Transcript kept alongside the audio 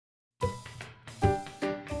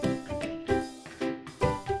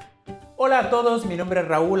Hola a todos, mi nombre es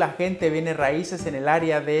Raúl, agente de bienes raíces en el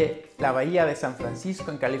área de la Bahía de San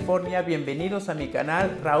Francisco en California. Bienvenidos a mi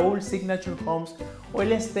canal Raul Signature Homes. Hoy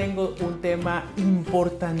les tengo un tema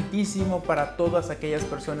importantísimo para todas aquellas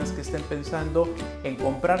personas que estén pensando en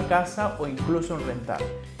comprar casa o incluso en rentar.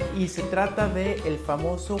 Y se trata del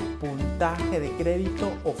famoso puntaje de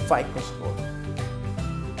crédito o FICO SCORE.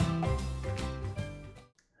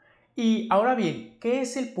 Y ahora bien, ¿qué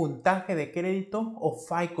es el puntaje de crédito o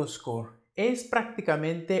FICO SCORE? Es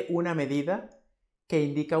prácticamente una medida que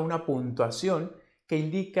indica una puntuación, que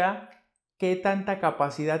indica qué tanta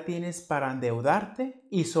capacidad tienes para endeudarte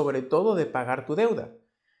y sobre todo de pagar tu deuda.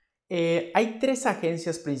 Hay tres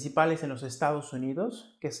agencias principales en los Estados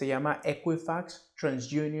Unidos que se llama Equifax,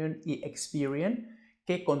 TransUnion y Experian,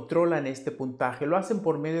 que controlan este puntaje. Lo hacen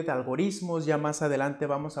por medio de algoritmos. Ya más adelante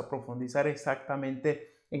vamos a profundizar exactamente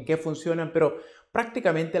en qué funcionan, pero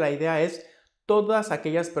prácticamente la idea es todas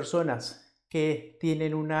aquellas personas que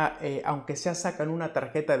tienen aunque sea sacan una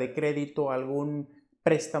tarjeta de crédito, algún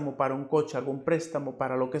préstamo para un coche, algún préstamo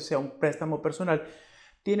para lo que sea, un préstamo personal,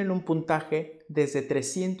 tienen un puntaje desde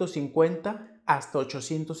 350 hasta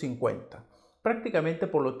 850. Prácticamente,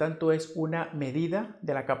 por lo tanto, es una medida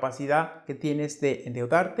de la capacidad que tienes de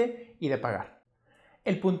endeudarte y de pagar.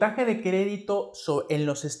 El puntaje de crédito en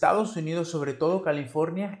los Estados Unidos, sobre todo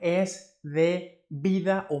California, es de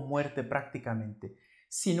vida o muerte prácticamente.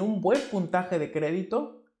 Sin un buen puntaje de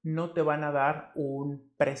crédito, no te van a dar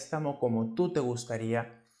un préstamo como tú te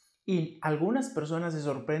gustaría. Y algunas personas se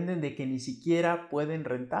sorprenden de que ni siquiera pueden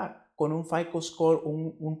rentar con un FICO SCORE,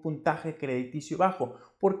 un puntaje crediticio bajo.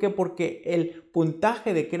 ¿Por qué? Porque el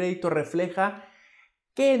puntaje de crédito refleja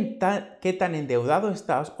qué tan endeudado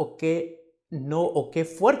estás o qué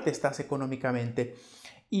fuerte estás económicamente.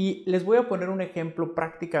 Y les voy a poner un ejemplo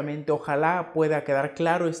prácticamente, ojalá pueda quedar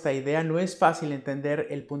claro esta idea. No es fácil entender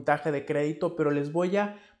el puntaje de crédito, pero les voy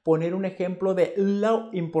a poner un ejemplo de lo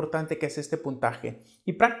importante que es este puntaje.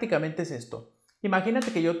 Y prácticamente es esto.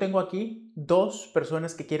 Imagínate que yo tengo aquí dos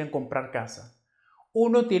personas que quieren comprar casa.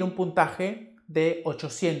 Uno tiene un puntaje de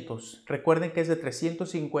 800. Recuerden que es de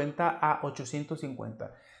 350 a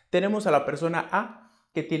 850. Tenemos a la persona A,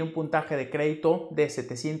 que tiene un puntaje de crédito de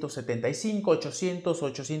 775, 800,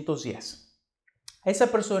 810.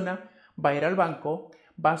 Esa persona va a ir al banco,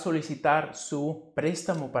 va a solicitar su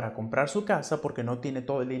préstamo para comprar su casa porque no tiene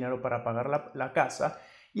todo el dinero para pagar la casa,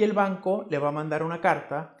 y el banco le va a mandar una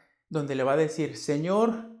carta donde le va a decir: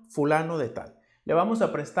 señor fulano de tal, le vamos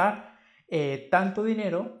a prestar tanto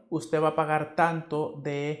dinero, usted va a pagar tanto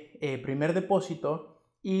de primer depósito,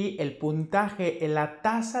 y el puntaje, la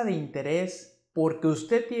tasa de interés, porque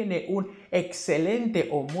usted tiene un excelente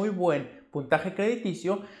o muy buen puntaje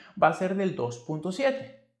crediticio, va a ser del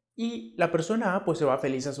 2.7. Y la persona A pues se va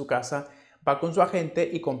feliz a su casa, va con su agente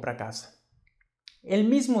y compra casa. El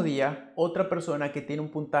mismo día, otra persona que tiene un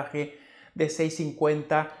puntaje de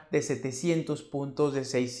 650, de 700 puntos, de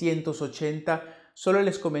 680, solo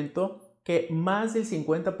les comento que más del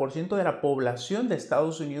 50% de la población de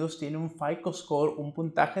Estados Unidos tiene un FICO SCORE, un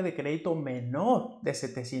puntaje de crédito menor de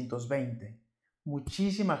 720.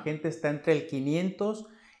 Muchísima gente está entre el 500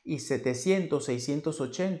 y 700,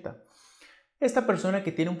 680. Esta persona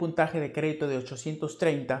que tiene un puntaje de crédito de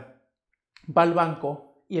 830 va al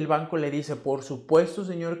banco y el banco le dice: por supuesto,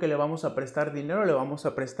 señor, que le vamos a prestar dinero, le vamos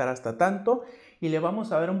a prestar hasta tanto y le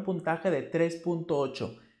vamos a dar un puntaje de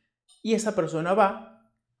 3.8. Y esa persona va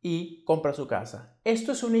y compra su casa.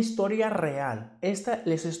 Esto es una historia real.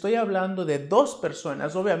 Les estoy hablando de dos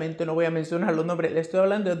personas, obviamente no voy a mencionar los nombres, les estoy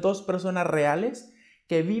hablando de dos personas reales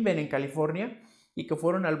que viven en California y que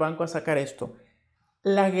fueron al banco a sacar esto.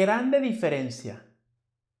 La grande diferencia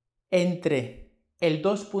entre el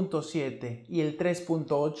 2.7 y el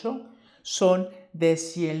 3.8 son de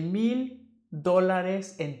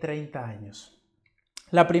 $100,000 en 30 años.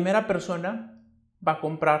 La primera persona va a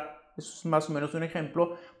comprar, eso es más o menos un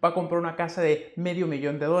ejemplo, va a comprar una casa de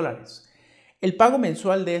 $500,000. El pago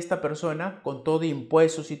mensual de esta persona, con todo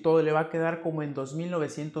impuestos y todo, le va a quedar como en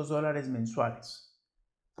 $2,900 mensuales,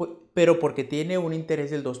 pero porque tiene un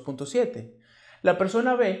interés del 2.7. La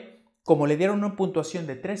persona B, como le dieron una puntuación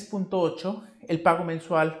de 3.8, el pago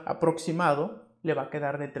mensual aproximado le va a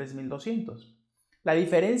quedar de $3,200. La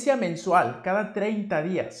diferencia mensual cada 30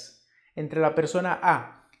 días entre la persona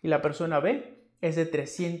A y la persona B es de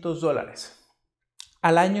 $300.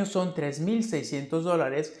 Al año son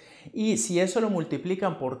 $3,600, y si eso lo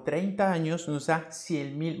multiplican por 30 años nos da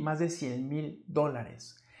más de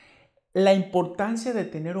 $100,000. La importancia de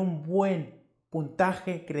tener un buen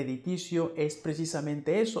puntaje crediticio es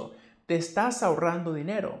precisamente eso. Te estás ahorrando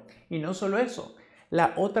dinero. Y no solo eso,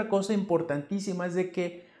 la otra cosa importantísima es de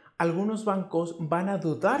que algunos bancos van a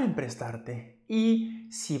dudar en prestarte. Y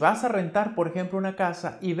si vas a rentar, por ejemplo, una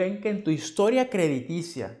casa y ven que en tu historia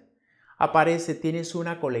crediticia aparece, tienes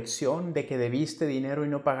una colección de que debiste dinero y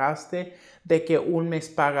no pagaste, de que un mes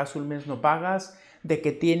pagas, un mes no pagas, de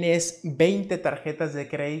que tienes 20 tarjetas de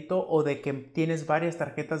crédito o de que tienes varias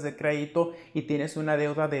tarjetas de crédito y tienes una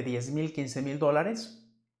deuda de 10,000, 15,000 dólares,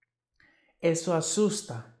 eso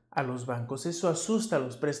asusta a los bancos, eso asusta a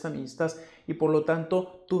los prestamistas y por lo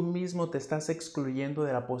tanto tú mismo te estás excluyendo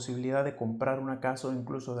de la posibilidad de comprar una casa o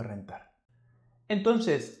incluso de rentar.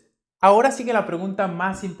 Entonces, ahora sigue la pregunta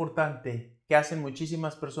más importante que hacen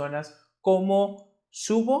muchísimas personas: ¿cómo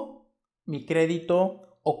subo mi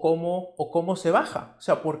crédito o cómo se baja? O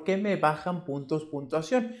sea, ¿por qué me bajan puntos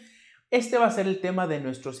puntuación? Este va a ser el tema de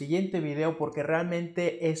nuestro siguiente video porque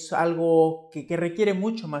realmente es algo que requiere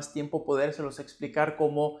mucho más tiempo podérselos explicar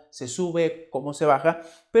cómo se sube, cómo se baja,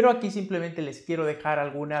 pero aquí simplemente les quiero dejar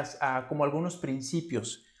algunos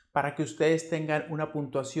principios para que ustedes tengan una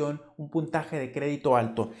puntuación, un puntaje de crédito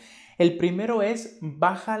alto. El primero es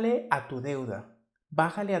bájale a tu deuda.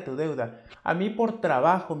 Bájale a tu deuda. A mí por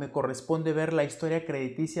trabajo me corresponde ver la historia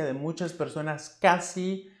crediticia de muchas personas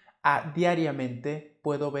casi diariamente.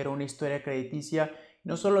 Puedo ver una historia crediticia,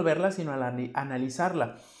 no solo verla, sino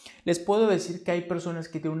analizarla. Les puedo decir que hay personas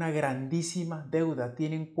que tienen una grandísima deuda,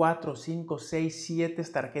 tienen 4, 5, 6, 7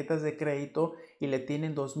 tarjetas de crédito y le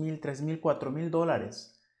tienen 2,000, 3,000, 4,000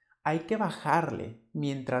 dólares. Hay que bajarle.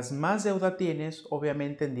 Mientras más deuda tienes,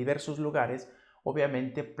 obviamente en diversos lugares,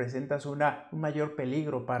 obviamente presentas un mayor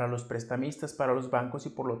peligro para los prestamistas, para los bancos y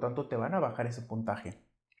por lo tanto te van a bajar ese puntaje.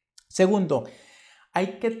 Segundo,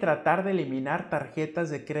 hay que tratar de eliminar tarjetas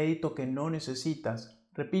de crédito que no necesitas.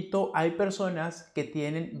 Repito, hay personas que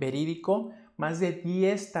tienen verídico más de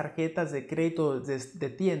 10 tarjetas de crédito de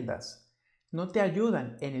tiendas. No te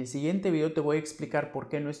ayudan. En el siguiente video te voy a explicar por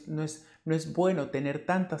qué no es bueno tener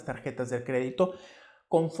tantas tarjetas de crédito.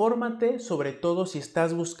 Confórmate, sobre todo si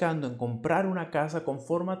estás buscando en comprar una casa,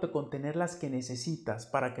 confórmate con tener las que necesitas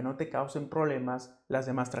para que no te causen problemas las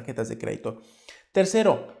demás tarjetas de crédito.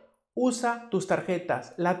 Tercero, usa tus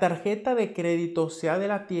tarjetas. La tarjeta de crédito, sea de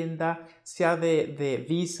la tienda, sea de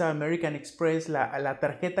Visa, American Express, la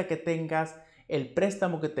tarjeta que tengas, el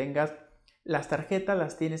préstamo que tengas, las tarjetas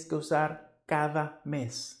las tienes que usar cada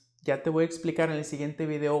mes. Ya te voy a explicar en el siguiente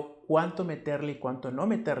video cuánto meterle y cuánto no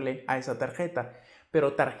meterle a esa tarjeta.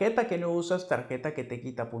 Pero tarjeta que no usas, tarjeta que te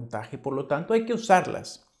quita puntaje. Por lo tanto, hay que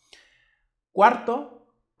usarlas.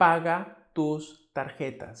 Cuarto, paga tus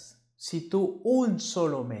tarjetas. Si tú un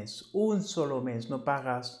solo mes no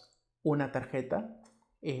pagas una tarjeta,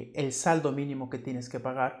 el saldo mínimo que tienes que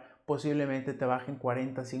pagar posiblemente te bajen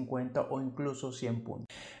 40, 50 o incluso 100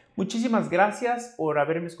 puntos. Muchísimas gracias por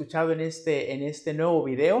haberme escuchado en este nuevo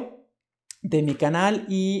video de mi canal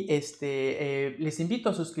y les invito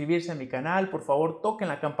a suscribirse a mi canal. Por favor, toquen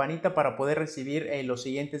la campanita para poder recibir los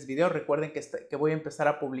siguientes videos. Recuerden que voy a empezar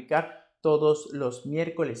a publicar todos los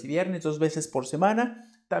miércoles y viernes, 2 veces por semana.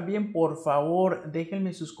 También, por favor,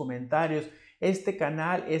 déjenme sus comentarios. Este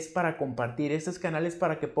canal es para compartir, este canal es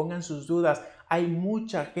para que pongan sus dudas. Hay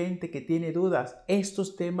mucha gente que tiene dudas.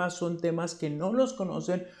 Estos temas son temas que no los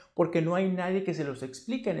conocen porque no hay nadie que se los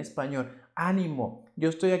explique en español. Ánimo, yo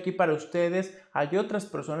estoy aquí para ustedes. Hay otras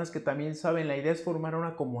personas que también saben. La idea es formar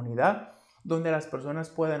una comunidad donde las personas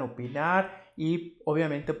puedan opinar y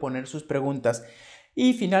obviamente poner sus preguntas.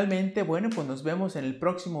 Y finalmente, bueno, pues nos vemos en el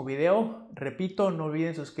próximo video. Repito, no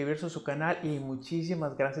olviden suscribirse a su canal y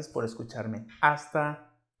muchísimas gracias por escucharme.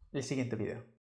 Hasta el siguiente video.